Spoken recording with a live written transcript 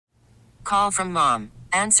Call from mom.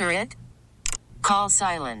 Answer it. Call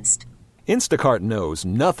silenced. Instacart knows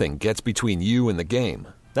nothing gets between you and the game.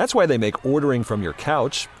 That's why they make ordering from your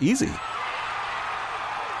couch easy.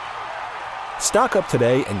 Stock up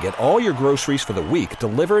today and get all your groceries for the week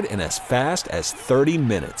delivered in as fast as 30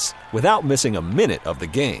 minutes without missing a minute of the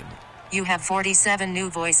game. You have 47 new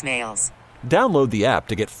voicemails. Download the app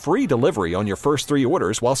to get free delivery on your first 3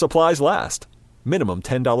 orders while supplies last. Minimum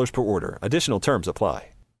 $10 per order. Additional terms apply.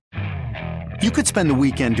 You could spend the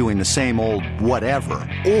weekend doing the same old whatever,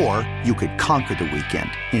 or you could conquer the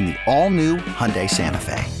weekend in the all-new Hyundai Santa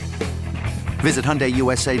Fe. Visit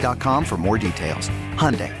HyundaiUSA.com for more details.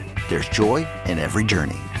 Hyundai, there's joy in every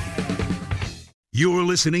journey. You're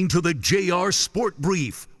listening to the JR Sport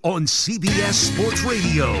Brief on CBS Sports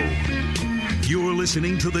Radio. You're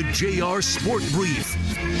listening to the JR Sport Brief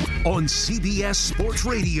on CBS Sports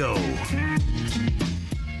Radio.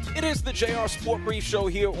 It is the JR Sport Brief Show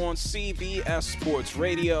here on CBS Sports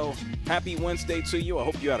Radio. Happy Wednesday to you. I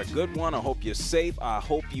hope you had a good one. I hope you're safe. I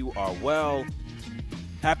hope you are well.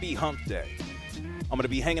 Happy Hump Day. I'm going to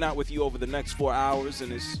be hanging out with you over the next 4 hours,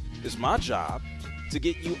 and it's my job to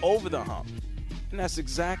get you over the hump. And that's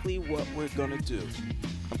exactly what we're going to do.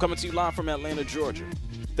 I'm coming to you live from Atlanta, Georgia.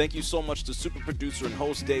 Thank you so much to super producer and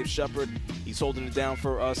host Dave Shepard. He's holding it down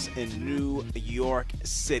for us in New York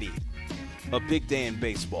City. A big day in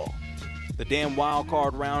baseball. The damn wild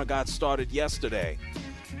card round got started yesterday,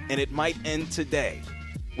 and it might end today.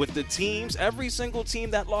 With the teams, every single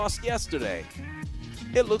team that lost yesterday,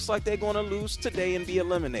 it looks like they're going to lose today and be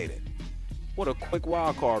eliminated. What a quick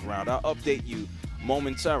wild card round. I'll update you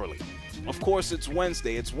momentarily. Of course, it's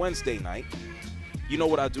Wednesday. It's Wednesday night. You know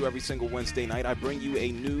what I do every single Wednesday night? I bring you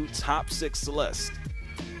a new top 6 list.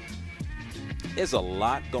 There's a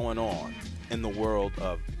lot going on in the world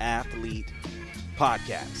of athlete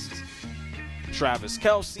podcasts. Travis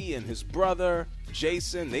Kelce and his brother,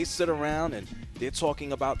 Jason, they sit around and they're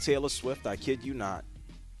talking about Taylor Swift. I kid you not.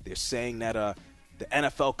 They're saying that the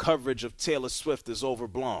NFL coverage of Taylor Swift is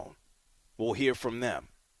overblown. We'll hear from them.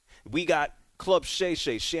 We got Club Shay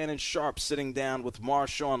Shay, Shannon Sharp, sitting down with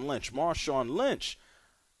Marshawn Lynch. Marshawn Lynch,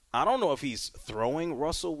 I don't know if he's throwing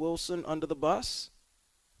Russell Wilson under the bus.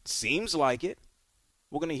 Seems like it.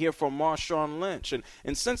 We're going to hear from Marshawn Lynch. And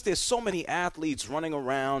since there's so many athletes running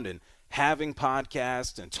around and having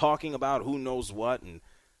podcasts and talking about who knows what and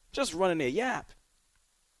just running their yap,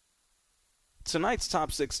 tonight's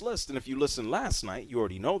top 6 list, and if you listened last night, you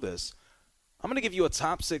already know this, I'm going to give you a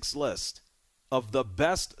top 6 list of the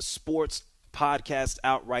best sports podcasts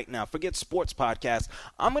out right now. Forget sports podcasts.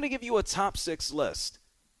 I'm going to give you a top 6 list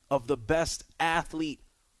of the best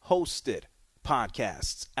athlete-hosted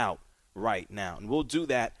podcasts out right now. And we'll do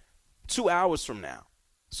that 2 hours from now.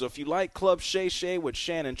 So if you like Club Shay Shay with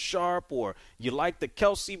Shannon Sharp, or you like the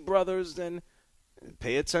Kelce brothers, then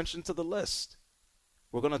pay attention to the list.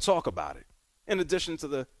 We're going to talk about it, in addition to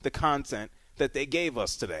the content that they gave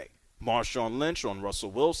us today. Marshawn Lynch on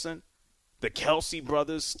Russell Wilson. The Kelce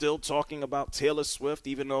brothers still talking about Taylor Swift,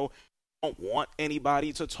 even though they don't want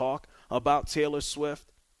anybody to talk about Taylor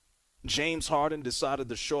Swift. James Harden decided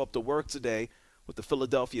to show up to work today with the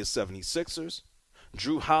Philadelphia 76ers.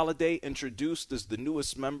 Drew Holiday introduced as the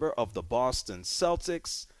newest member of the Boston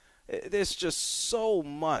Celtics. There's just so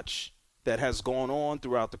much that has gone on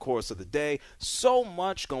throughout the course of the day. So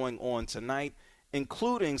much going on tonight,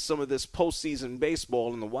 including some of this postseason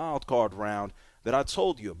baseball in the wild card round that I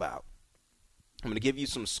told you about. I'm going to give you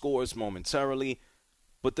some scores momentarily,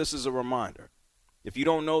 but this is a reminder. If you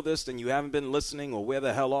don't know this, then you haven't been listening, or where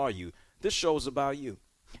the hell are you? This show is about you.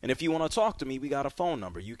 And if you want to talk to me, we got a phone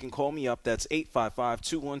number. You can call me up. That's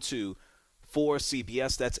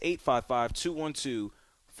 855-212-4CBS. That's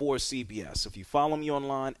 855-212-4CBS. If you follow me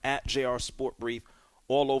online at JR Sport Brief,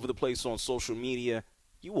 all over the place on social media,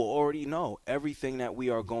 you will already know everything that we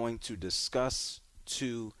are going to discuss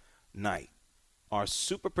tonight. Our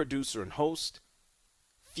super producer and host,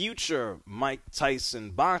 future Mike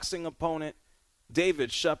Tyson boxing opponent,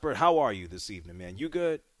 David Shepard. How are you this evening, man? You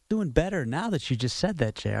good? Doing better now that you just said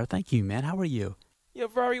that, JR. Thank you, man. How are you? You're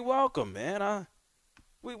very welcome, man.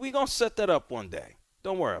 We going to set that up one day.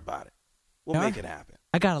 Don't worry about it. We'll make it happen.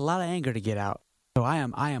 I got a lot of anger to get out, so I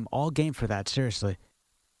am all game for that, seriously.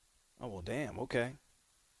 Oh, well, damn. Okay.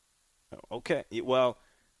 Okay. Well,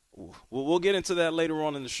 we'll get into that later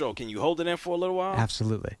on in the show. Can you hold it in for a little while?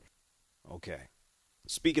 Absolutely. Okay.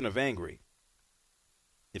 Speaking of angry,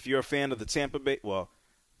 if you're a fan of the Tampa Bay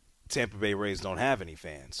Rays don't have any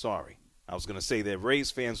fans. Sorry. I was going to say that Rays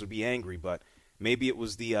fans would be angry, but maybe it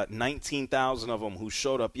was the 19,000 of them who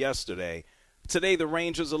showed up yesterday. Today, the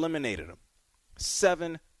Rangers eliminated them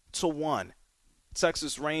 7-1.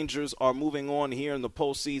 Texas Rangers are moving on here in the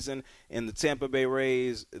postseason, and the Tampa Bay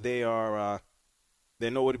Rays, they're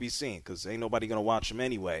nowhere to be seen because ain't nobody going to watch them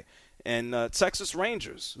anyway. And Texas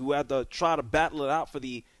Rangers, who had to try to battle it out for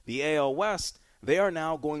the AL West, they are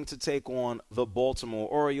now going to take on the Baltimore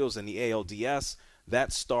Orioles in the ALDS.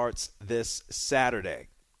 That starts this Saturday.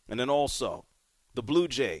 And then also, the Blue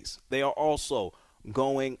Jays, they are also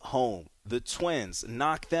going home. The Twins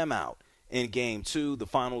knocked them out in Game 2. The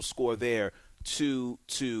final score there,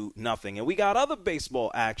 2-0. And we got other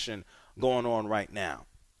baseball action going on right now.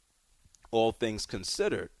 All things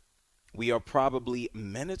considered, we are probably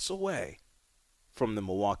minutes away from the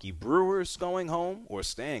Milwaukee Brewers going home, or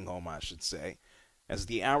staying home, I should say, as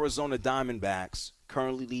the Arizona Diamondbacks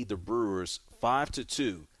currently lead the Brewers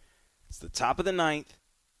 5-2. It's the top of the ninth,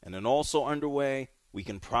 and then also underway, we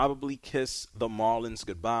can probably kiss the Marlins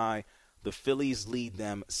goodbye. The Phillies lead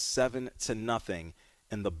them 7-0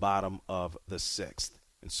 in the bottom of the sixth.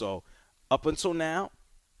 And so up until now,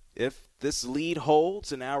 if this lead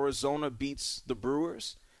holds and Arizona beats the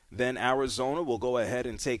Brewers, then Arizona will go ahead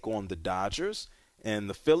and take on the Dodgers. And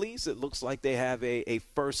the Phillies, it looks like they have a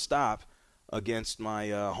first stop against my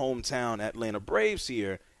hometown Atlanta Braves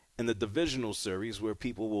here in the divisional series, where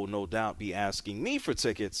people will no doubt be asking me for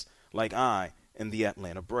tickets like I and the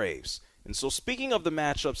Atlanta Braves. And so speaking of the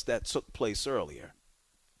matchups that took place earlier,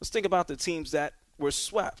 let's think about the teams that were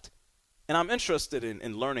swept. And I'm interested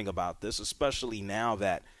in learning about this, especially now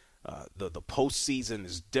that the postseason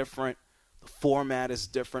is different. The format is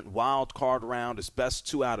different. Wild card round is best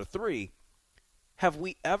 2 out of 3. Have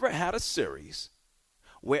we ever had a series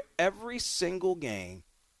where every single game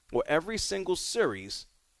or every single series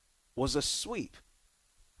was a sweep?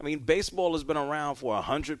 I mean, baseball has been around for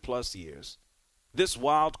 100+ years. This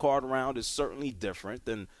wild card round is certainly different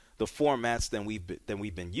than the formats than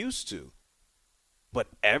we've been used to. But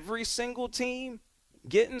every single team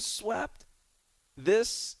getting swept,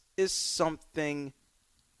 this is something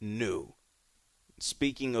new.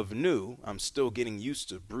 Speaking of new, I'm still getting used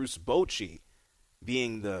to Bruce Bochy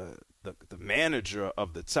being the manager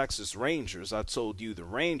of the Texas Rangers. I told you the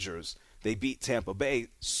Rangers, they beat Tampa Bay,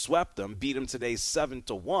 swept them, beat them today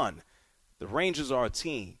 7-1. The Rangers are a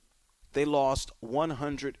team. They lost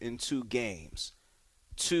 102 games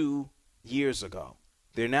 2 years ago.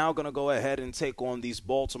 They're now going to go ahead and take on these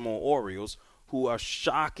Baltimore Orioles, who are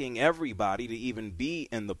shocking everybody to even be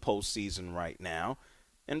in the postseason right now.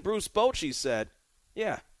 And Bruce Bochy said,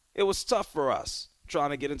 yeah, it was tough for us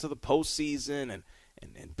trying to get into the postseason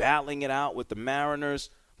and battling it out with the Mariners,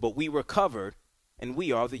 but we recovered, and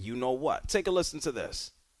we are the you-know-what. Take a listen to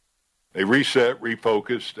this. They reset,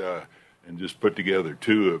 refocused, and just put together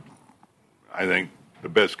two of, I think, the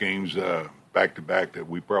best games back-to-back that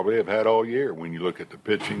we probably have had all year when you look at the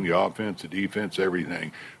pitching, the offense, the defense,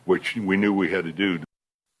 everything, which we knew we had to do.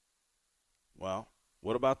 Well,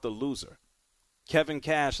 what about the loser? Kevin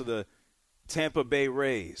Cash of the Tampa Bay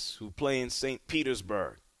Rays, who play in St.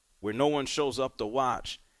 Petersburg, where no one shows up to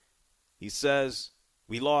watch. He says,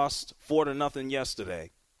 we lost 4-0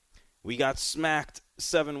 yesterday. We got smacked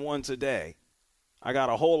 7-1 today. I got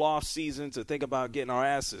a whole off season to think about getting our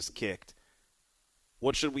asses kicked.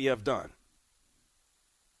 What should we have done?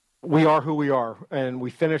 We are who we are, and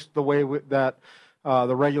we finished the way that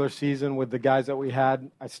the regular season with the guys that we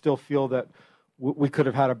had. I still feel that we could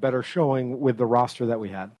have had a better showing with the roster that we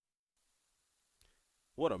had.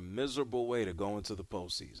 What a miserable way to go into the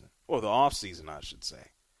postseason, or the offseason, I should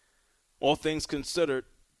say. All things considered,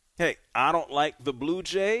 hey, I don't like the Blue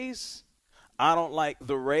Jays. I don't like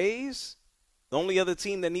the Rays. The only other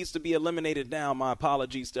team that needs to be eliminated now, my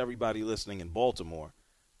apologies to everybody listening in Baltimore,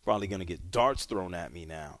 probably going to get darts thrown at me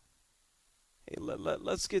now. Hey,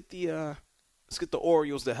 let's get the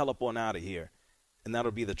Orioles the hell up on out of here, and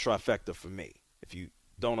that'll be the trifecta for me. If you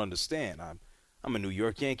don't understand, I'm a New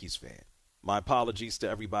York Yankees fan. My apologies to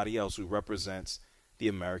everybody else who represents the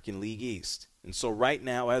American League East. And so right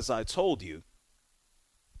now, as I told you,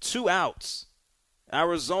 2 outs.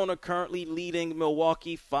 Arizona currently leading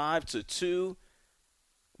Milwaukee 5-2.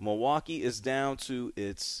 Milwaukee is down to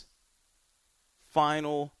its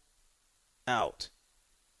final out.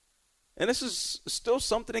 And this is still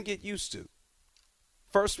something to get used to.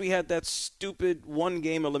 First, we had that stupid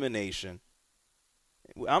 1-game elimination.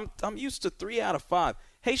 I'm used to 3 out of 5.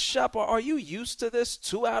 Hey, Shep, are you used to this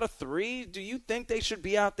 2 out of 3? Do you think they should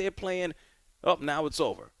be out there playing? Oh, now it's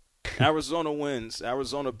over. Arizona wins.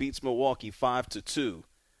 Arizona beats Milwaukee 5-2.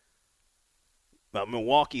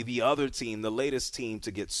 Milwaukee, the other team, the latest team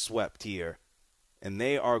to get swept here. And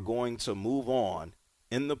they are going to move on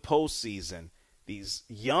in the postseason. These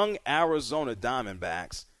young Arizona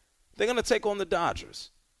Diamondbacks, they're going to take on the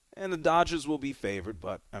Dodgers. And the Dodgers will be favored,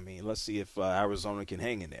 but, I mean, let's see if Arizona can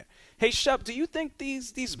hang in there. Hey, Shep, do you think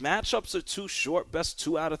these matchups are too short, best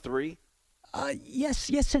 2 out of 3?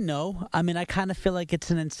 Yes and no. I mean, I kind of feel like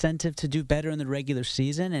it's an incentive to do better in the regular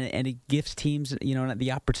season, and it gives teams,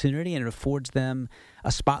 the opportunity, and it affords them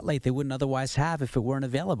a spotlight they wouldn't otherwise have if it weren't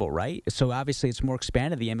available, right? So obviously it's more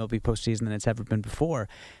expanded, the MLB postseason, than it's ever been before.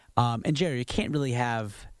 And Jerry, you can't really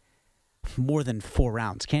have more than 4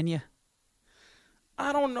 rounds, can you?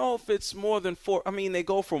 I don't know if it's more than 4. I mean, they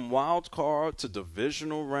go from wild card to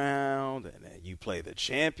divisional round, and then you play the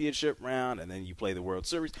championship round, and then you play the World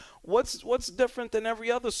Series. What's different than every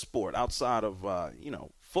other sport outside of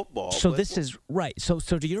football? So this is right. So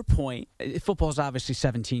to your point, football is obviously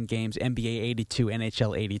 17 games, NBA 82,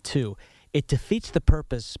 NHL 82. It defeats the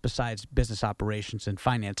purpose, besides business operations and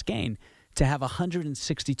finance gain, to have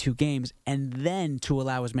 162 games and then to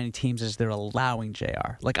allow as many teams as they're allowing,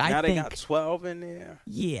 JR. Now they got 12 in there.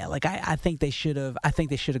 Yeah, I think they should have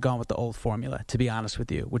gone with the old formula, to be honest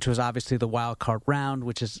with you, which was obviously the wild card round,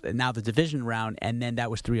 which is now the division round, and then that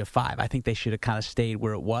was 3 of 5. I think they should have kind of stayed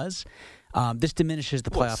where it was. This diminishes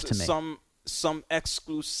the playoffs to me. Some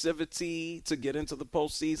exclusivity to get into the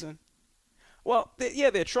postseason. Well,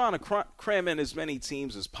 they're trying to cram in as many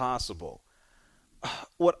teams as possible.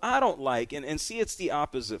 What I don't like, and see, it's the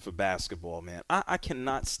opposite for basketball, man. I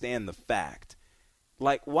cannot stand the fact,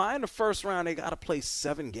 why in the first round they got to play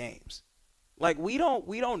 7 games? We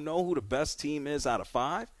don't know who the best team is out of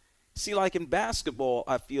 5. See, in basketball,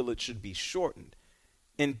 I feel it should be shortened.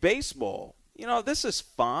 In baseball, this is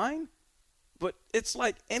fine, but it's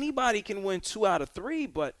anybody can win 2 out of 3,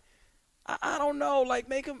 but I don't know,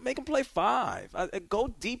 make them play 5. Go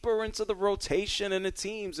deeper into the rotation and the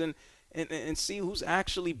teams and see who's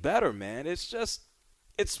actually better, man.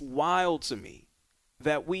 It's wild to me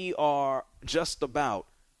that we are just about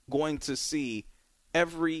going to see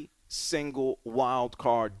every single wild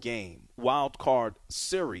card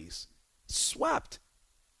series swept.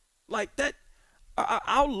 That,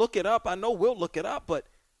 I'll look it up. I know we'll look it up, but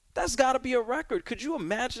that's got to be a record. Could you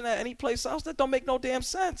imagine that any place else? That don't make no damn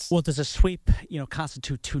sense. Well, does a sweep,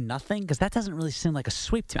 constitute 2-0? Because that doesn't really seem like a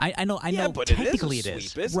sweep to me. I know. But technically it is a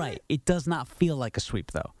sweep, it is. isn't Right. it? It does not feel like a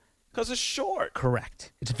sweep, though. Because it's short.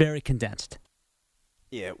 Correct. It's very condensed.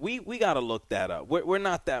 Yeah, we got to look that up. We're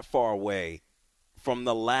not that far away from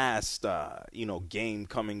the last game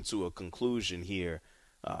coming to a conclusion here.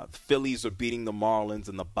 The Phillies are beating the Marlins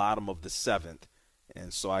in the bottom of the 7th.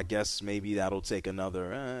 And so I guess maybe that'll take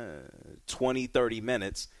another 20, 30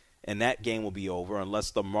 minutes, and that game will be over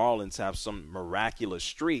unless the Marlins have some miraculous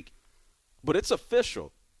streak. But it's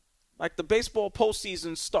official. The baseball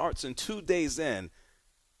postseason starts, and 2 days in,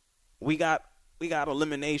 we got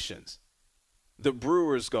eliminations. The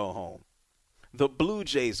Brewers go home. The Blue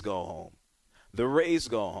Jays go home. The Rays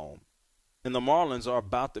go home. And the Marlins are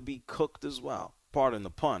about to be cooked as well. Pardon the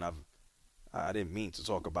pun. I didn't mean to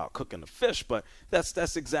talk about cooking the fish, but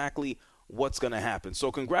that's exactly what's going to happen.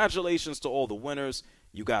 So congratulations to all the winners.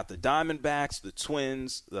 You got the Diamondbacks, the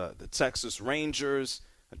Twins, the Texas Rangers.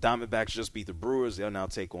 The Diamondbacks just beat the Brewers. They'll now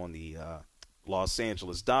take on the Los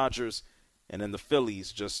Angeles Dodgers. And then the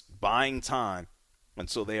Phillies just buying time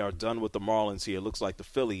until they are done with the Marlins here. It looks like the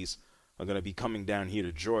Phillies are going to be coming down here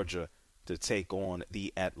to Georgia to take on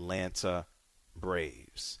the Atlanta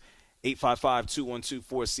Braves.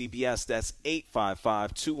 855-212-4CBS. That's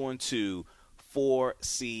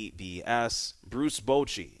 855-212-4CBS. Bruce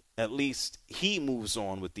Bochy, at least he moves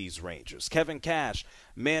on with these Rangers. Kevin Cash,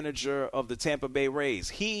 manager of the Tampa Bay Rays,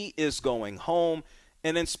 he is going home.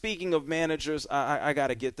 And then speaking of managers, I got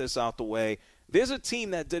to get this out the way. There's a team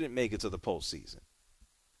that didn't make it to the postseason.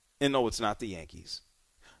 And no, it's not the Yankees.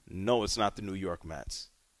 No, it's not the New York Mets.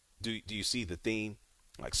 Do you see the theme?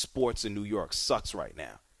 Sports in New York sucks right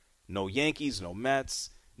now. No Yankees, no Mets.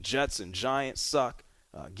 Jets and Giants suck.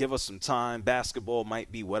 Give us some time. Basketball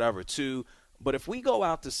might be whatever, too. But if we go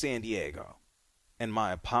out to San Diego, and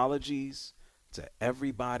my apologies to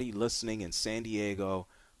everybody listening in San Diego,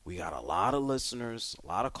 we got a lot of listeners, a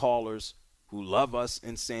lot of callers who love us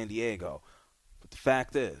in San Diego. But the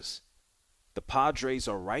fact is, the Padres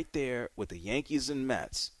are right there with the Yankees and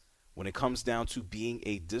Mets when it comes down to being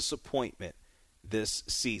a disappointment this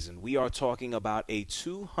season. We are talking about a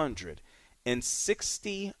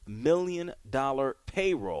 $260 million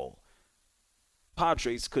payroll.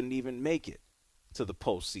 Padres couldn't even make it to the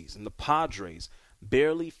postseason. The Padres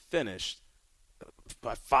barely finished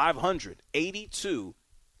by 582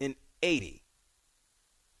 and 80.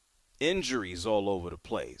 Injuries all over the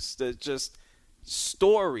place. There's just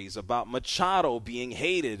stories about Machado being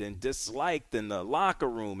hated and disliked in the locker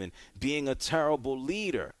room and being a terrible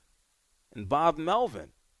leader. And Bob Melvin,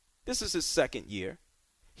 This is his second year.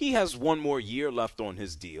 He has one more year left on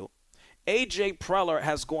his deal. A.J. Preller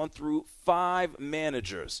has gone through 5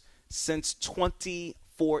 managers since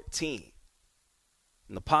 2014.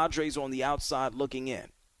 And the Padres are on the outside looking in.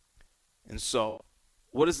 And so,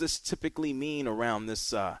 what does this typically mean around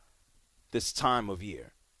this time of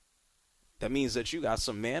year? That means that you got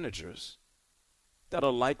some managers that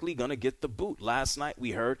are likely going to get the boot. Last night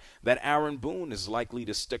we heard that Aaron Boone is likely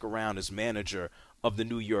to stick around as manager of the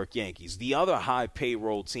New York Yankees. The other high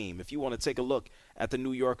payroll team, if you want to take a look at the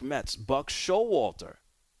New York Mets, Buck Showalter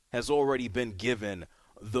has already been given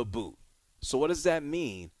the boot. So what does that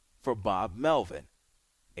mean for Bob Melvin?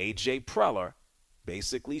 A.J. Preller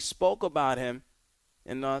basically spoke about him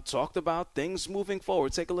and talked about things moving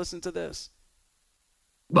forward. Take a listen to this.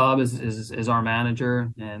 Bob is our manager,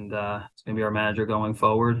 and it's going to be our manager going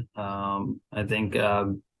forward. I think,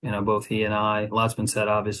 both he and I, a lot's been said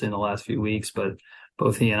obviously in the last few weeks, but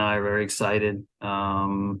both he and I are very excited,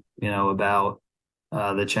 about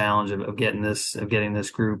the challenge of getting this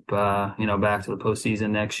group, back to the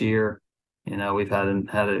postseason next year. We've had it,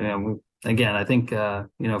 again, I think,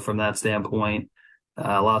 from that standpoint,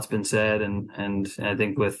 a lot's been said, and I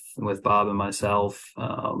think with Bob and myself,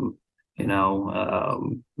 I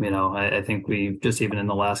think we just even in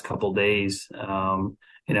the last couple days,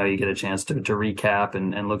 you get a chance to recap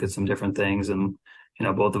and look at some different things. And,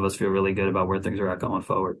 both of us feel really good about where things are at going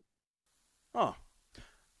forward. Oh,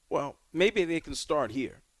 well, maybe they can start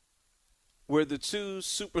here where the two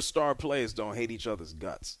superstar players don't hate each other's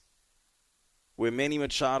guts. Where Manny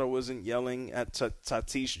Machado isn't yelling at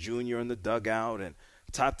Tatis Jr. in the dugout, and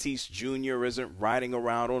Tatis Jr. isn't riding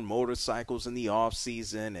around on motorcycles in the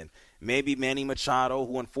offseason, and maybe Manny Machado,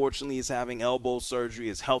 who unfortunately is having elbow surgery,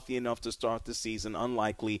 is healthy enough to start the season.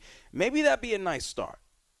 Unlikely. Maybe that'd be a nice start.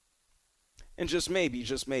 And just maybe,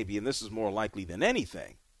 and this is more likely than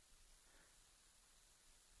anything,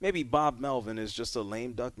 maybe Bob Melvin is just a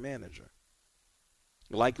lame duck manager,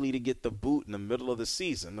 likely to get the boot in the middle of the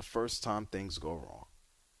season the first time things go wrong.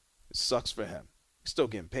 It sucks for him. He's still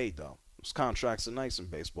getting paid, though. Those contracts are nice in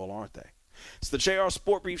baseball, aren't they? It's the JR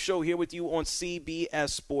Sport Brief Show here with you on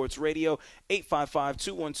CBS Sports Radio,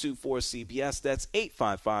 855-212-4CBS. That's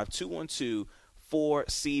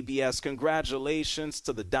 855-212-4CBS. Congratulations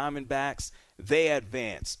to the Diamondbacks. They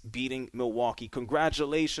advance, beating Milwaukee.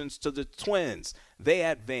 Congratulations to the Twins. They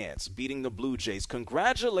advance, beating the Blue Jays.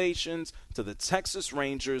 Congratulations to the Texas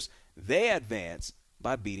Rangers. They advance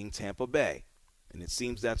by beating Tampa Bay. And it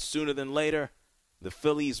seems that sooner than later, the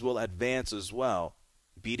Phillies will advance as well,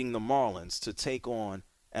 beating the Marlins to take on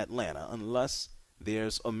Atlanta, unless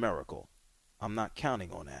there's a miracle. I'm not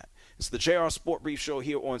counting on that. It's the JR Sport Brief Show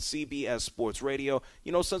here on CBS Sports Radio.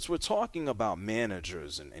 Since we're talking about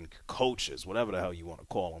managers and coaches, whatever the hell you want to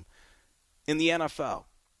call them, in the NFL,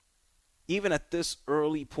 even at this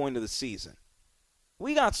early point of the season,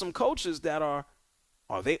 we got some coaches that are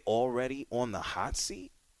they already on the hot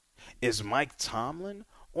seat? Is Mike Tomlin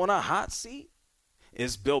on a hot seat?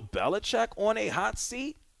 Is Bill Belichick on a hot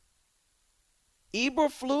seat?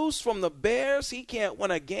 Eberflus from the Bears, he can't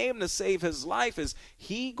win a game to save his life. Is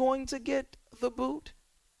he going to get the boot?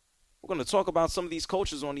 We're going to talk about some of these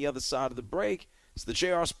coaches on the other side of the break. It's the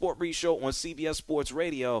JR Sport Brief Show on CBS Sports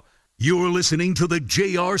Radio. You're listening to the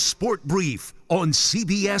JR Sport Brief on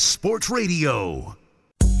CBS Sports Radio.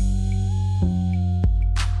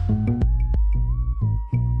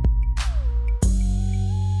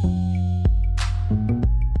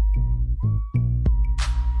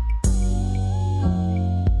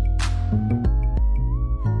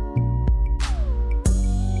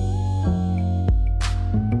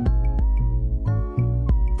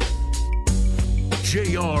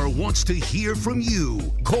 JR wants to hear from you.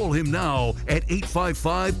 Call him now at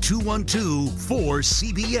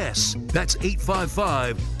 855-212-4CBS. That's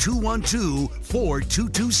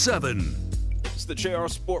 855-212-4227. It's the JR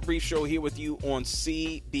Sport Brief Show here with you on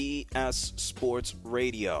CBS Sports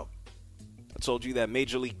Radio. I told you that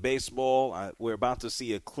Major League Baseball, we're about to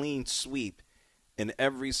see a clean sweep in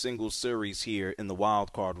every single series here in the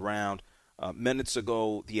wild card round. Minutes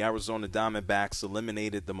ago, the Arizona Diamondbacks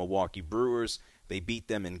eliminated the Milwaukee Brewers. They beat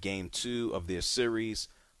them in Game 2 of their series,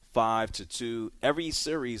 5-2. Every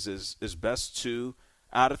series is best 2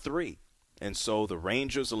 out of 3. And so the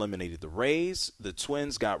Rangers eliminated the Rays. The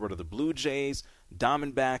Twins got rid of the Blue Jays.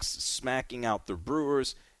 Diamondbacks smacking out the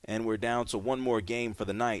Brewers. And we're down to one more game for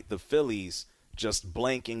the night. The Phillies just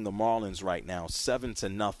blanking the Marlins right now,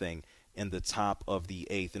 7-0 in the top of the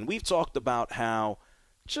 8th. And we've talked about how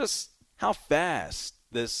fast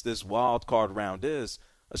this wild card round is,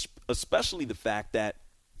 especially the fact that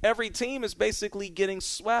every team is basically getting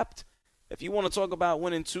swept if you want to talk about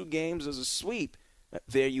winning 2 games as a sweep,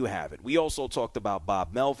 there you have it. We also talked about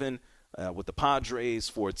Bob Melvin with the Padres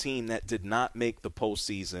for a team that did not make the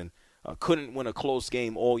postseason, couldn't win a close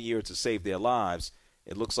game all year to save their lives.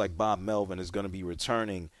 It looks like Bob Melvin is going to be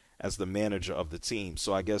returning as the manager of the team.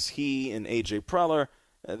 So I guess he and A.J. Preller,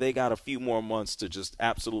 they got a few more months to just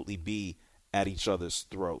absolutely be at each other's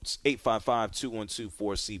throats.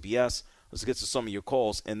 855-212-4CBS. Let's get to some of your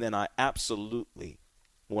calls. And then I absolutely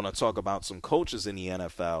want to talk about some coaches in the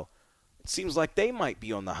NFL. It seems like they might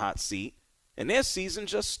be on the hot seat, and their season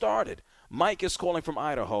just started. Mike is calling from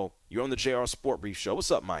Idaho. You're on the JR Sport Brief Show.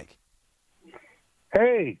 What's up, Mike?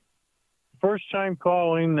 Hey, first time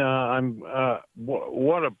calling.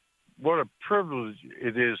 What a privilege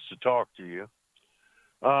it is to talk to you.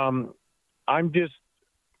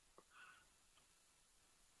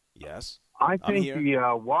 Yes. I think the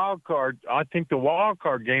wild card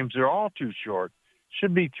games are all too short.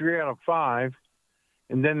 Should be 3 out of 5,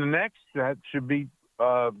 and then the next set should be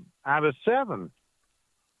out of 7.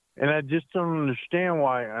 And I just don't understand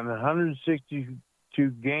why on 162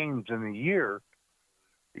 games in a year,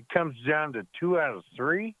 it comes down to 2 out of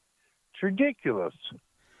 3. It's ridiculous.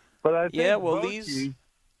 But I think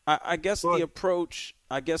I guess the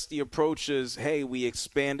approach is, hey, we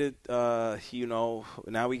expanded, now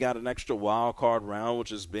we got an extra wild card round,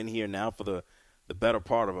 which has been here now for the better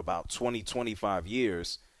part of about 20, 25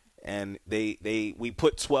 years. And we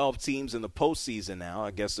put 12 teams in the postseason now.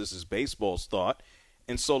 I guess this is baseball's thought.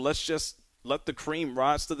 And so let's just let the cream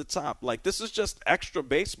rise to the top. Like, this is just extra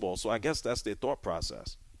baseball. So I guess that's their thought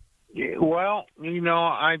process. Yeah, well,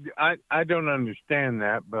 I don't understand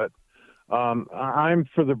that, but I'm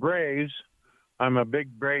for the Braves. I'm a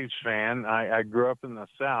big Braves fan. I grew up in the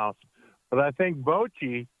South. But I think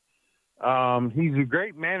Bochy, he's a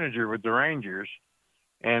great manager with the Rangers,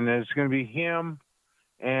 and it's going to be him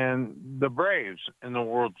and the Braves in the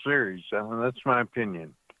World Series. That's my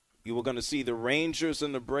opinion. You were going to see the Rangers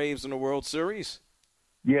and the Braves in the World Series?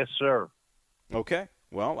 Yes, sir. Okay.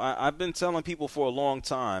 Well, I've been telling people for a long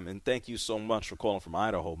time, and thank you so much for calling from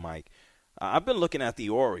Idaho, Mike. I've been looking at the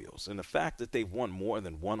Orioles, and the fact that they've won more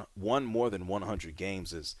than 100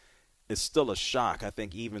 games is still a shock, I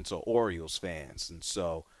think, even to Orioles fans. And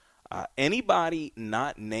so anybody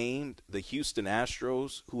not named the Houston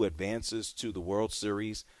Astros who advances to the World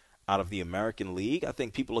Series out of the American League, I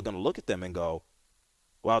think people are going to look at them and go,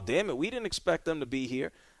 wow, damn it, we didn't expect them to be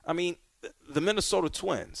here. I mean, the Minnesota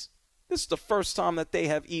Twins, this is the first time that they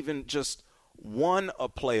have even just won a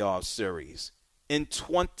playoff series in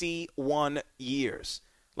 21 years.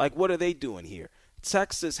 Like, what are they doing here?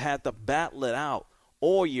 Texas had to battle it out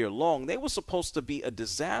all year long. They were supposed to be a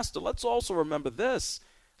disaster. Let's also remember this.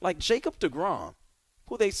 Like Jacob deGrom,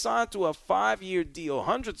 who they signed to a 5-year deal,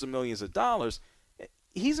 hundreds of millions of dollars,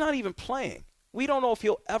 he's not even playing. We don't know if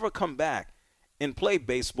he'll ever come back and play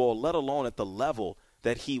baseball, let alone at the level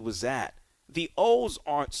that he was at. The O's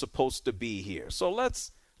aren't supposed to be here. So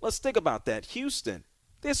let's think about that. Houston,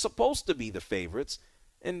 they're supposed to be the favorites,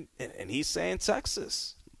 and he's saying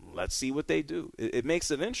Texas. Let's see what they do. It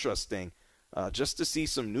makes it interesting just to see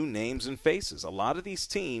some new names and faces. A lot of these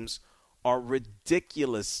teams are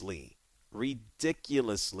ridiculously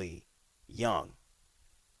young,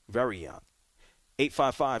 very young.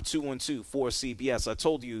 855-212-4CBS. I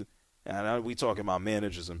told you, and we talking about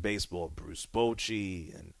managers in baseball, Bruce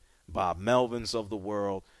Bochy and Bob Melvins of the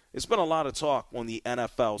world. It's been a lot of talk on the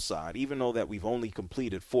NFL side, even though that we've only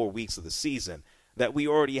completed 4 weeks of the season, that we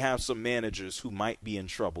already have some managers who might be in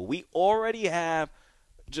trouble. We already have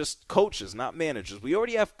just coaches, not managers. We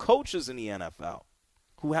already have coaches in the NFL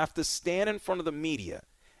who have to stand in front of the media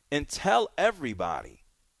and tell everybody,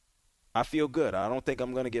 I feel good. I don't think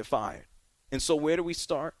I'm going to get fired. And so where do we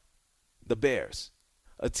start? The Bears,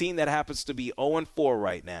 a team that happens to be 0-4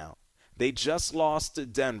 right now. They just lost to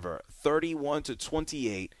Denver,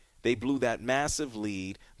 31-28. They blew that massive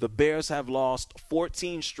lead. The Bears have lost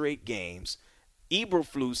 14 straight games.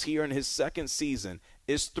 Eberflus here in his second season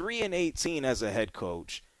is 3-18 as a head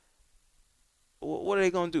coach. What are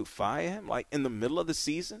they going to do? Fire him? Like in the middle of the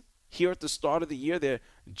season? Here at the start of the year, they're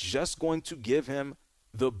just going to give him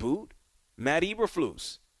the boot? Matt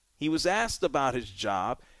Eberflus, he was asked about his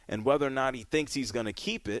job and whether or not he thinks he's going to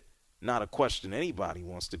keep it. Not a question anybody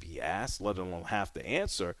wants to be asked, let alone have to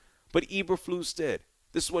answer. But Eberflus did.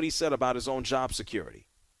 This is what he said about his own job security.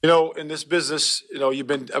 In this business, I've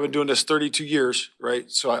been doing this 32 years, right?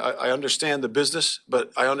 So I understand the business,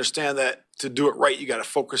 but I understand that to do it right, you got to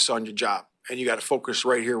focus on your job, and you got to focus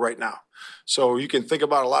right here, right now. So you can think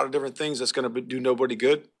about a lot of different things that's going to do nobody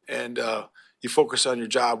good, and you focus on your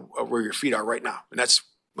job where your feet are right now. And that's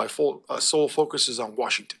my full sole focus is on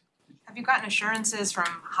Washington. Have you gotten assurances from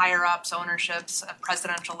higher ups, ownerships, at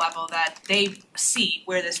presidential level that they see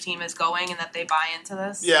where this team is going and that they buy into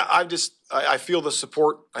this? Yeah, I feel the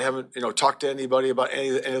support. I haven't, talked to anybody about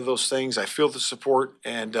any of those things. I feel the support,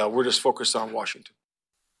 and we're just focused on Washington.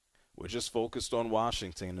 We're just focused on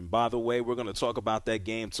Washington. And by the way, we're going to talk about that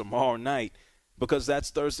game tomorrow night because that's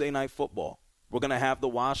Thursday Night Football. We're going to have the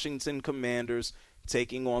Washington Commanders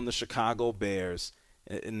taking on the Chicago Bears.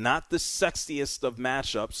 Not the sexiest of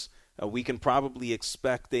matchups. We can probably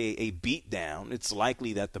expect a beatdown. It's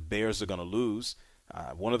likely that the Bears are going to lose.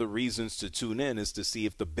 One of the reasons to tune in is to see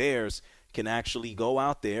if the Bears can actually go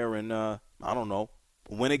out there and,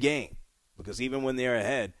 win a game. Because even when they're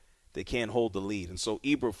ahead, they can't hold the lead. And so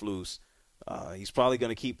Eberflus, he's probably going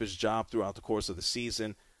to keep his job throughout the course of the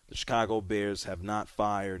season. The Chicago Bears have not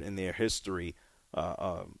fired in their history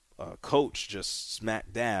coach just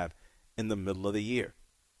smack dab in the middle of the year.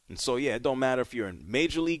 And so, yeah, it don't matter if you're in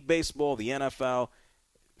Major League Baseball, the NFL.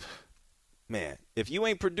 Man, if you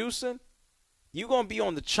ain't producing, you're going to be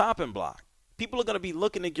on the chopping block. People are going to be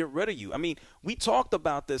looking to get rid of you. I mean, we talked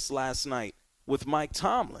about this last night with Mike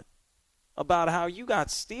Tomlin about how you got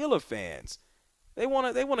Steeler fans. They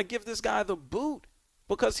want to give this guy the boot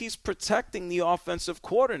because he's protecting the offensive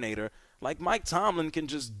coordinator. Like Mike Tomlin can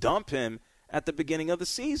just dump him at the beginning of the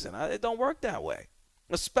season. It don't work that way,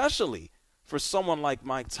 especially for someone like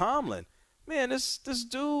Mike Tomlin. Man, this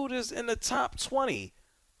dude is in the top 20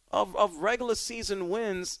 of regular season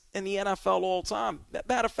wins in the NFL all time.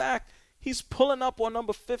 Matter of fact, he's pulling up on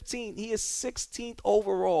number 15. He is 16th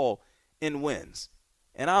overall in wins.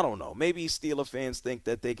 And I don't know, maybe Steeler fans think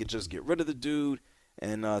that they could just get rid of the dude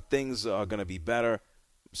and things are going to be better.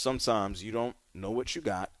 Sometimes you don't know what you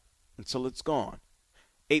got until it's gone.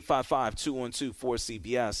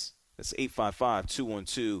 855-212-4CBS. That's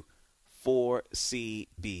 855-212-4CBS.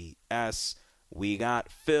 We got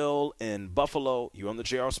Phil in Buffalo. You're on the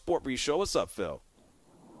JR Sport Brief Show. What's up, Phil?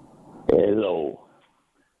 Hello.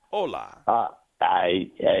 Hola.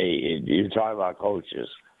 You're talking about coaches.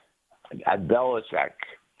 Belichick,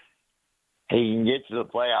 he can get to the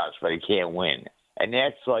playoffs, but he can't win. And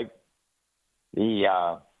that's like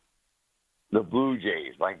the Blue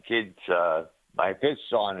Jays. My kids, my fifth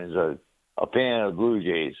son is a fan of the Blue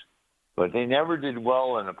Jays, but they never did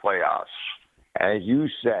well in the playoffs. And as you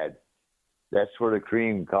said, that's where the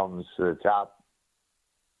cream comes to the top.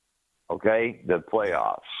 Okay? The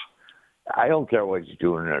playoffs. I don't care what you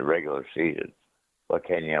do in the regular season, but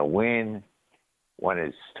can you win when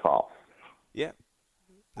it's tough? Yeah.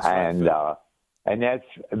 And that's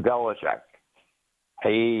Belichick.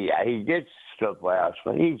 He gets to the playoffs,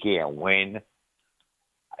 but he can't win,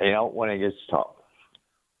 when it gets tough.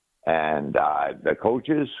 And the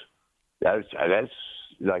coaches, that's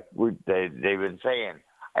like they've been saying.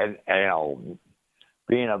 And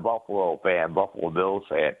being a Buffalo fan, Buffalo Bills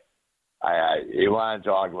fan, you want to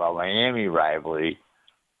talk about Miami rivalry,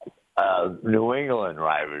 New England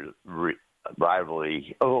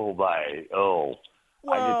rivalry. Oh my! Oh,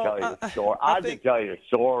 well, I can tell you the story. I can tell you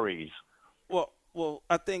stories. Well,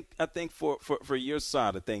 I think for your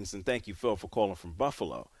side of things, and thank you, Phil, for calling from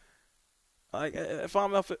Buffalo. Like, if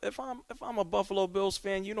I'm a Buffalo Bills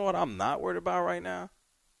fan, you know what I'm not worried about right now?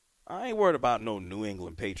 I ain't worried about no New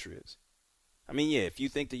England Patriots. I mean, yeah, if you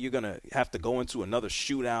think that you're gonna have to go into another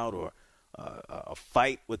shootout or a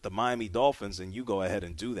fight with the Miami Dolphins, and you go ahead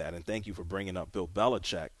and do that. And thank you for bringing up Bill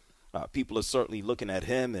Belichick. People are certainly looking at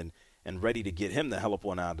him and ready to get him the hell up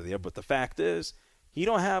on out of there. But the fact is, he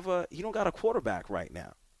don't got a quarterback right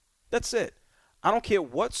now. That's it. I don't care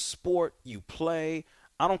what sport you play.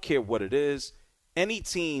 I don't care what it is. Any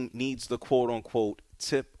team needs the quote-unquote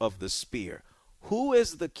tip of the spear. Who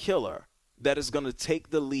is the killer that is going to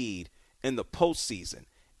take the lead in the postseason?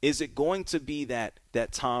 Is it going to be that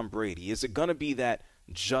Tom Brady? Is it going to be that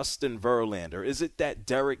Justin Verlander? Is it that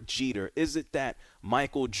Derek Jeter? Is it that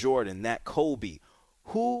Michael Jordan, that Kobe?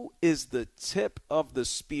 Who is the tip of the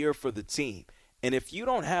spear for the team? And if you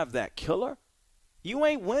don't have that killer, you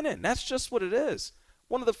ain't winning. That's just what it is.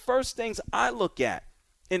 One of the first things I look at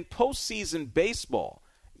in postseason baseball,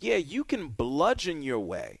 yeah, you can bludgeon your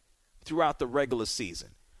way throughout the regular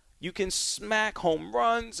season. You can smack home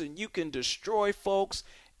runs and you can destroy folks.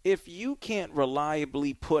 If you can't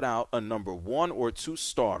reliably put out a number 1 or 2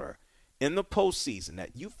 starter in the postseason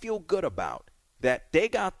that you feel good about, that they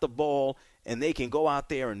got the ball and they can go out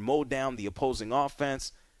there and mow down the opposing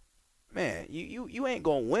offense, man, you ain't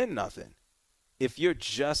going to win nothing. If you're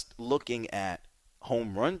just looking at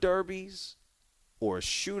home run derbies or a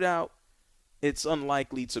shootout, it's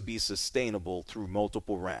unlikely to be sustainable through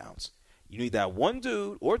multiple rounds. You need that one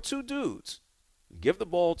dude or 2 dudes you give the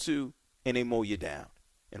ball to, and they mow you down.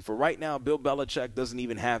 And for right now, Bill Belichick doesn't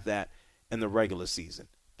even have that in the regular season.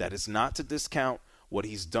 That is not to discount what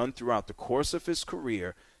he's done throughout the course of his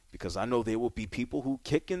career, because I know there will be people who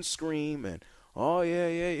kick and scream and, oh, yeah,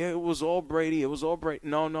 it was all Brady. It was all Brady.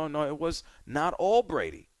 No, it was not all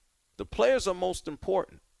Brady. The players are most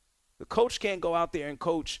important. The coach can't go out there and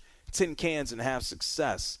coach tin cans and have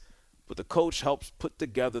success, but the coach helps put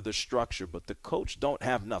together the structure. But the coach don't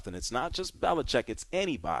have nothing. It's not just Belichick. It's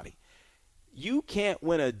anybody. You can't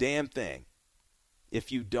win a damn thing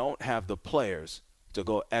if you don't have the players to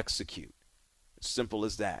go execute. Simple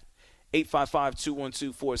as that.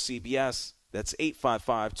 855-212-4CBS. That's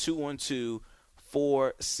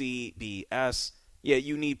 855-212-4CBS. Yeah,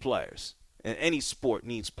 you need players. And any sport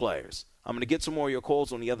needs players. I'm going to get some more of your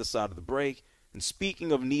calls on the other side of the break. And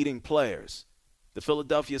speaking of needing players, the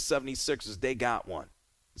Philadelphia 76ers, they got one.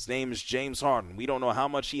 His name is James Harden. We don't know how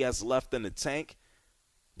much he has left in the tank,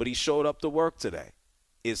 but he showed up to work today.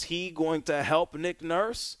 Is he going to help Nick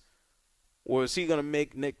Nurse? Or is he going to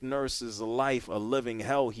make Nick Nurse's life a living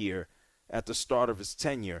hell here at the start of his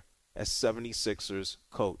tenure as 76ers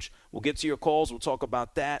coach? We'll get to your calls. We'll talk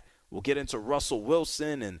about that. We'll get into Russell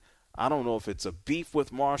Wilson, and I don't know if it's a beef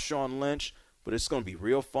with Marshawn Lynch, but it's going to be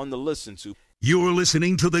real fun to listen to. You're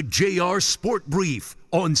listening to the JR Sport Brief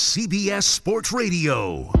on CBS Sports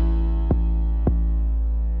Radio.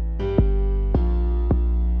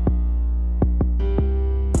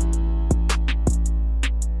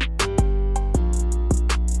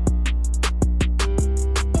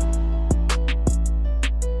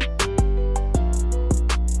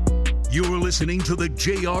 You're listening to the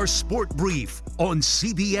JR Sport Brief on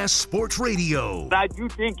CBS Sports Radio. I do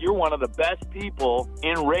think you're one of the best people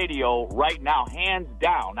in radio right now, hands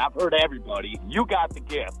down. I've heard everybody. You got the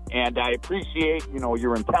gift, and I appreciate,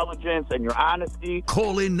 your intelligence and your honesty.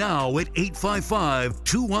 Call in now at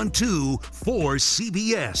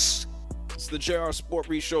 855-212-4CBS. It's the JR Sport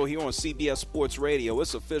Brief Show here on CBS Sports Radio.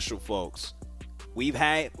 It's official, folks. We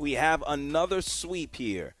have another sweep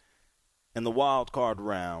here in the wild card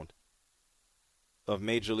round of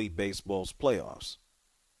Major League Baseball's playoffs.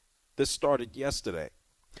 This started yesterday.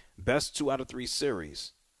 Best 2 out of 3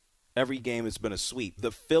 series. Every game has been a sweep.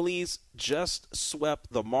 The Phillies just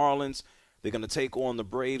swept the Marlins. They're going to take on the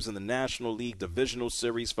Braves in the National League Divisional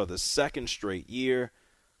Series for the second straight year.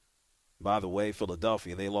 By the way,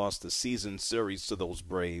 Philadelphia, they lost the season series to those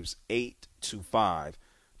Braves 8-5.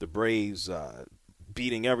 The Braves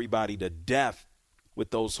beating everybody to death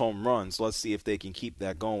with those home runs. Let's see if they can keep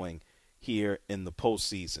that going here in the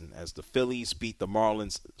postseason as the Phillies beat the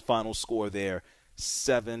Marlins. Final score there,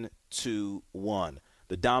 7-1.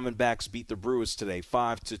 The Diamondbacks beat the Brewers today,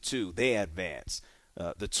 5-2. They advance.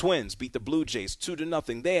 The Twins beat the Blue Jays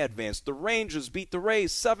 2-0. They advance. The Rangers beat the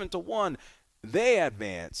Rays 7-1. They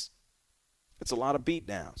advance. It's a lot of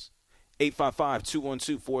beatdowns.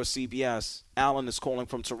 855-212-4CBS. Alan is calling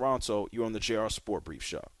from Toronto. You're on the JR Sport Brief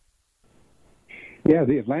Show. Yeah,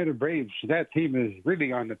 the Atlanta Braves, that team is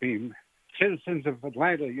really on the beam. Citizens of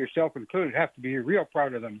Atlanta, yourself included, have to be real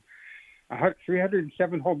proud of them.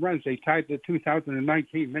 307 home runs. They tied the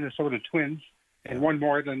 2019 Minnesota Twins and one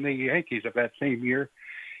more than the Yankees of that same year.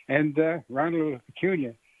 And Ronald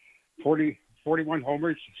Acuna, 41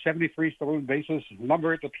 homers, 73 stolen bases,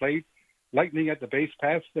 lumber at the plate, lightning at the base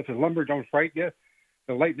paths. If the lumber don't frighten you,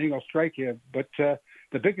 the lightning will strike you. But the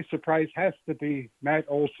biggest surprise has to be Matt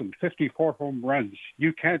Olson, 54 home runs.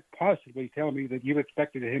 You can't possibly tell me that you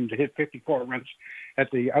expected him to hit 54 runs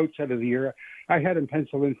at the outset of the year. I had him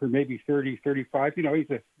penciled in for maybe 30, 35. He's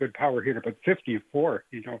a good power hitter, but 54,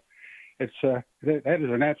 it's that is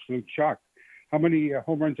an absolute shock. How many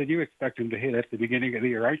home runs did you expect him to hit at the beginning of the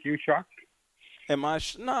year? Aren't you shocked?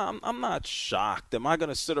 No, I'm not shocked. Am I going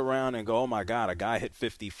to sit around and go, oh, my God, a guy hit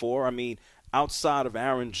 54? I mean, outside of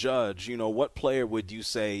Aaron Judge, what player would you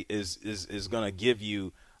say is going to give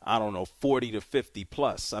you, 40 to 50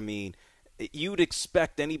 plus? I mean, you'd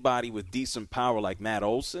expect anybody with decent power like Matt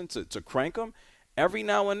Olson to crank him. Every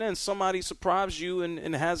now and then somebody surprises you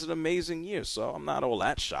and has an amazing year, so I'm not all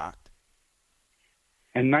that shocked.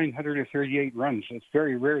 And 938 runs. It's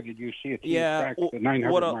very rare that you see a team crack the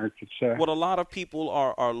 900 mark. What a lot of people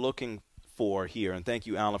are looking for here, and thank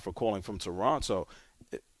you, Alan, for calling from Toronto.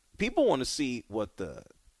 People want to see what the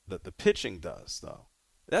pitching does, though.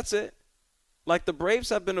 That's it. Like the Braves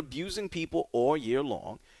have been abusing people all year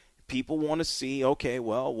long. People want to see, okay,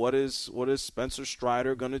 well, what is Spencer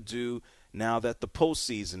Strider going to do now that the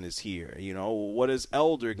postseason is here? What is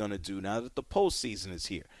Elder going to do now that the postseason is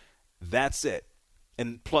here? That's it.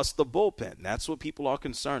 And plus the bullpen. That's what people are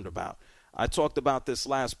concerned about. I talked about this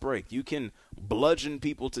last break. You can bludgeon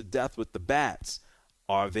people to death with the bats.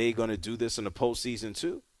 Are they going to do this in the postseason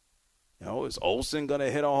too? You know, is Olsen going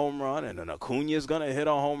to hit a home run, and then Acuna is going to hit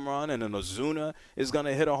a home run, and then Ozuna is going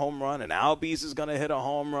to hit a home run, and Albies is going to hit a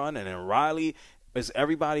home run, and then Riley, is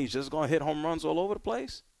everybody just going to hit home runs all over the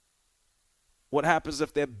place? What happens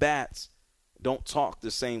if their bats don't talk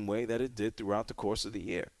the same way that it did throughout the course of the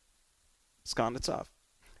year? It's kind of tough.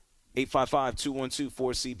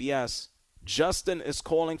 855-212-4CBS. Justin is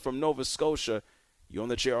calling from Nova Scotia. You're on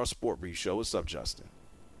the JR Sport Brief Show. What's up, Justin?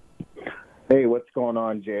 Hey, what's going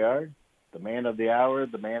on, JR? The man of the hour,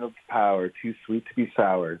 the man of the power. Too sweet to be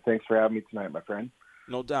sour. Thanks for having me tonight, my friend.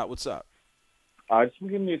 No doubt. What's up? Just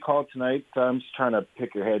giving you a call tonight. I'm just trying to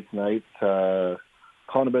pick your head tonight.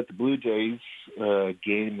 Calling about the Blue Jays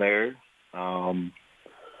game there.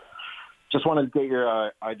 Just wanted to get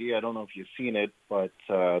your idea. I don't know if you've seen it, but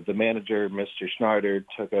the manager, Mr. Schneider,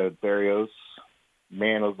 took out Barrios.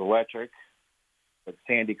 Man was electric. But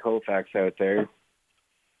Sandy Koufax out there.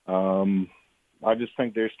 I just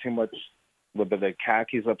think there's too much with the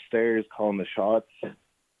khakis upstairs calling the shots.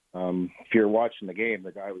 If you're watching the game,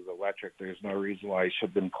 the guy was electric. There's no reason why he should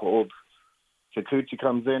have been pulled. Kikuchi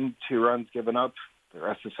comes in, 2 runs given up. The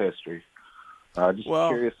rest is history. Just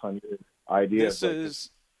curious on your idea.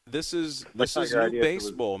 This is new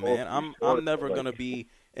baseball, man. I'm never going to be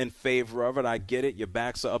in favor of it. I get it. Your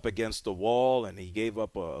backs are up against the wall, and he gave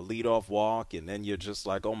up a leadoff walk, and then you're just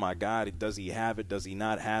like, oh, my God, does he have it? Does he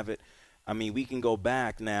not have it? I mean, we can go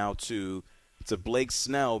back now to Blake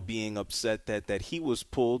Snell being upset that he was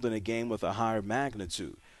pulled in a game with a higher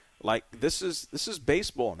magnitude. Like, this is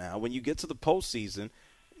baseball now. When you get to the postseason,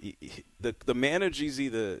 the manager's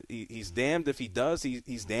he's damned if he does,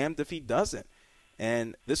 he's damned if he doesn't.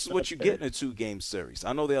 And this is what you get in a 2-game series.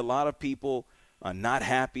 I know there are a lot of people not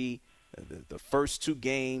happy. The first 2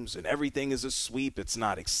 games and everything is a sweep. It's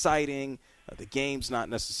not exciting. The game's not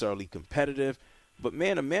necessarily competitive. But,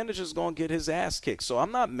 man, the manager's going to get his ass kicked. So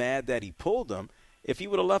I'm not mad that he pulled him. If he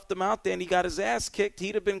would have left him out there and he got his ass kicked,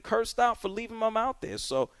 he'd have been cursed out for leaving him out there.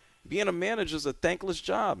 So being a manager is a thankless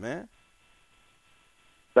job, man.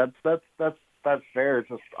 That's fair. It's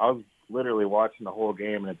just I was literally watching the whole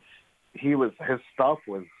game, and his stuff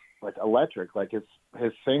was like electric. Like his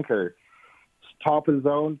sinker, top of the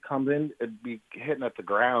zone, comes in, it'd be hitting at the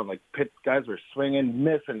ground. Like guys were swinging,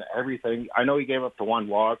 missing everything. I know he gave up the 1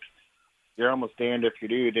 walk. You're almost damned if you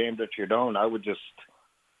do, damned if you don't. I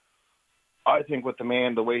think with the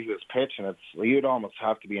man, the way he was pitching, you'd almost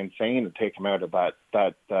have to be insane to take him out of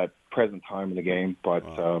that present time in the game. But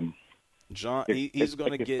John, he's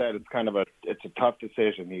going to get. Said, it's kind of a tough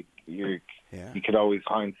decision. You could always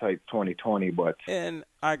hindsight 2020, but and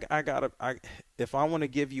if I want to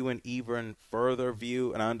give you an even further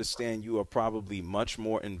view, and I understand you are probably much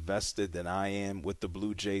more invested than I am with the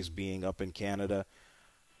Blue Jays being up in Canada.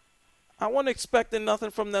 I wasn't expecting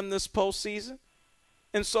nothing from them this postseason.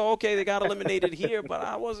 And so, okay, they got eliminated here, but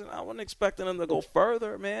I wasn't expecting them to go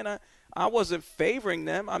further, man. I wasn't favoring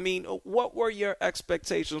them. I mean, what were your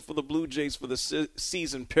expectations for the Blue Jays for the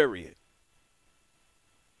season period?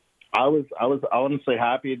 I was honestly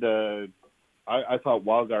happy I thought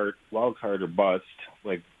wild card or bust.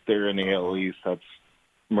 Like, they're in the AL East. That's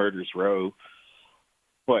murder's row.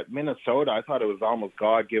 But Minnesota, I thought it was almost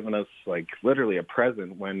God giving us, like, literally a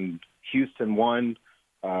present when Houston won,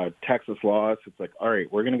 Texas lost. It's like, all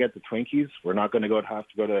right, we're going to get the Twinkies. We're not going to have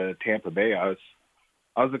to go to Tampa Bay. I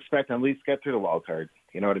was expecting at least get through the wild card.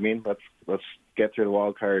 You know what I mean? Let's get through the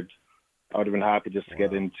wild card. I would have been happy just to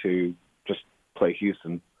get into just play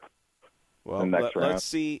Houston. Well, let's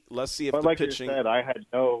see if but the like pitching. You said, I had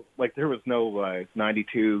there was no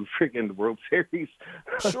 92 freaking World Series.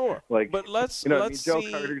 Sure, but let's see. Joe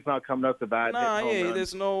see. Carter's not coming up the bat.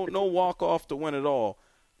 There's no walk off to win it all.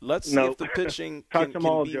 Let's see if the pitching can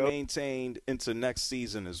be maintained into next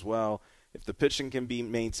season as well. If the pitching can be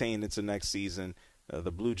maintained into next season,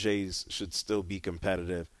 the Blue Jays should still be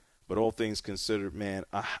competitive. But all things considered, man,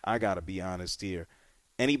 I got to be honest here.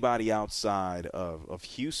 Anybody outside of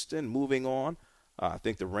Houston moving on, I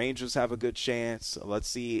think the Rangers have a good chance. Let's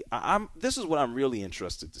see. This is what I'm really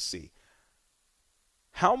interested to see.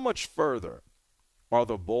 How much further are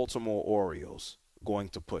the Baltimore Orioles going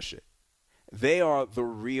to push it? They are the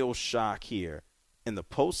real shock here in the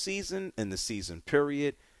postseason, in the season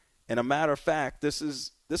period. And a matter of fact, this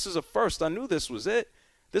is a first. I knew this was it.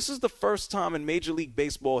 This is the first time in Major League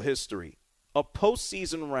Baseball history a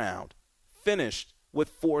postseason round finished with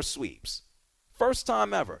 4 sweeps. First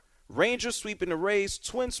time ever. Rangers sweeping the Rays,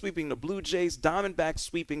 Twins sweeping the Blue Jays, Diamondbacks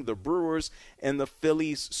sweeping the Brewers, and the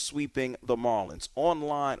Phillies sweeping the Marlins.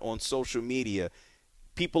 Online, on social media,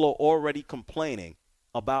 people are already complaining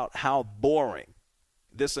about how boring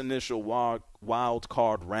this initial wild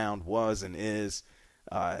card round was and is.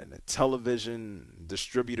 Television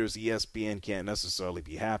distributors, ESPN, can't necessarily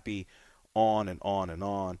be happy, on and on and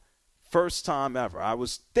on. First time ever. I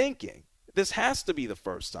was thinking this has to be the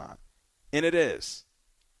first time, and it is.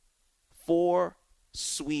 4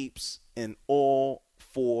 sweeps in all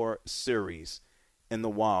 4 series in the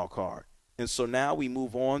wild card. And so now we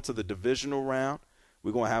move on to the divisional round.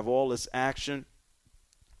 We're going to have all this action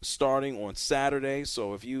starting on Saturday.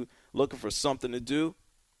 So if you're looking for something to do,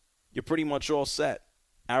 you're pretty much all set.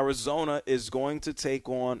 Arizona is going to take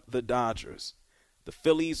on the Dodgers. The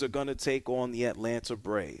Phillies are going to take on the Atlanta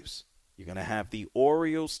Braves. You're going to have the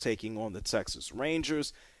Orioles taking on the Texas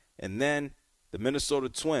Rangers. And then the Minnesota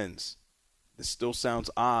Twins. This still sounds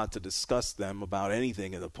odd to discuss them about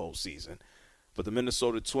anything in the postseason. But the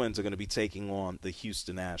Minnesota Twins are going to be taking on the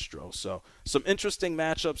Houston Astros. So some interesting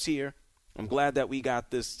matchups here. I'm glad that we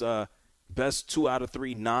got this best 2 out of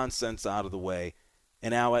 3 nonsense out of the way.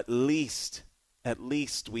 And now at least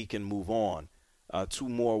we can move on to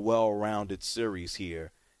more well-rounded series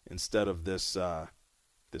here instead of this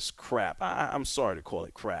crap. I'm sorry to call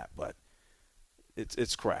it crap, but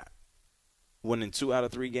it's crap. Winning 2 out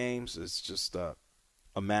of 3 games is just a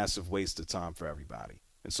massive waste of time for everybody.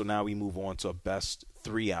 And so now we move on to a best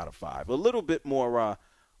 3 out of 5. A little bit more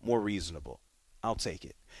reasonable. I'll take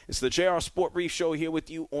it. It's the JR Sport Brief Show here with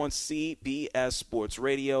you on CBS Sports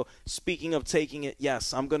Radio. Speaking of taking it,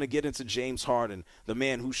 yes, I'm going to get into James Harden, the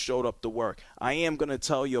man who showed up to work. I am going to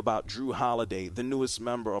tell you about Drew Holiday, the newest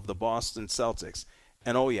member of the Boston Celtics.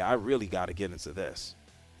 And, oh, yeah, I really got to get into this.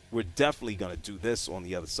 We're definitely going to do this on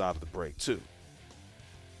the other side of the break, too.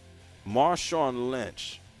 Marshawn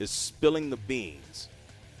Lynch is spilling the beans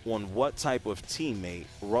on what type of teammate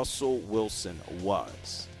Russell Wilson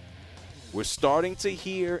was. We're starting to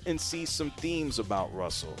hear and see some themes about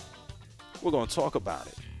Russell. We're going to talk about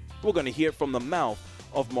it. We're going to hear from the mouth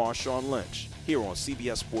of Marshawn Lynch here on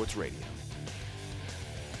CBS Sports Radio.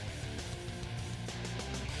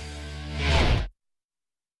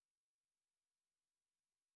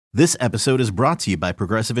 This episode is brought to you by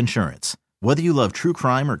Progressive Insurance. Whether you love true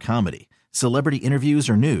crime or comedy, celebrity interviews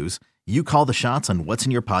or news, you call the shots on what's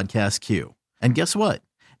in your podcast queue. And guess what?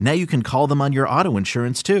 Now you can call them on your auto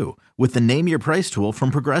insurance too with the Name Your Price tool from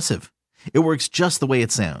Progressive. It works just the way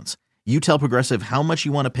it sounds. You tell Progressive how much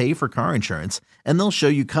you want to pay for car insurance, and they'll show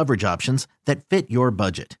you coverage options that fit your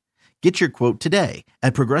budget. Get your quote today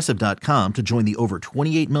at Progressive.com to join the over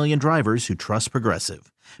 28 million drivers who trust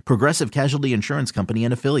Progressive. Progressive Casualty Insurance Company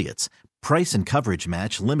and Affiliates. Price and coverage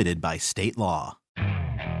match limited by state law.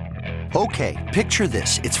 Okay, picture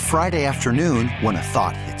this. It's Friday afternoon when a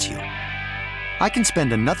thought hits you. I can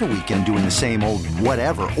spend another weekend doing the same old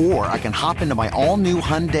whatever, or I can hop into my all-new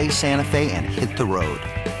Hyundai Santa Fe and hit the road.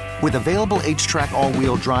 With available H-Track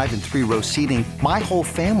all-wheel drive and 3-row seating, my whole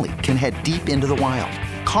family can head deep into the wild.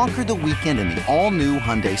 Conquer the weekend in the all-new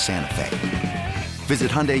Hyundai Santa Fe. Visit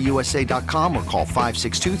HyundaiUSA.com or call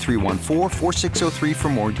 562-314-4603 for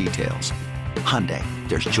more details. Hyundai,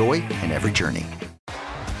 there's joy in every journey.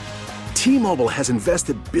 T-Mobile has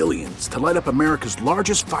invested billions to light up America's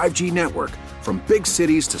largest 5G network, from big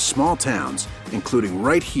cities to small towns, including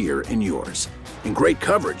right here in yours. And great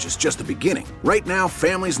coverage is just the beginning. Right now,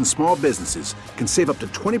 families and small businesses can save up to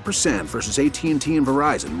 20% versus AT&T and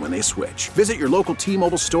Verizon when they switch. Visit your local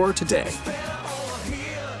T-Mobile store today.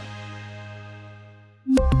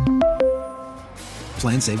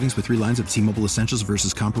 Plan savings with 3 lines of T-Mobile Essentials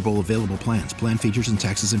versus comparable available plans. Plan features and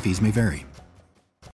taxes and fees may vary.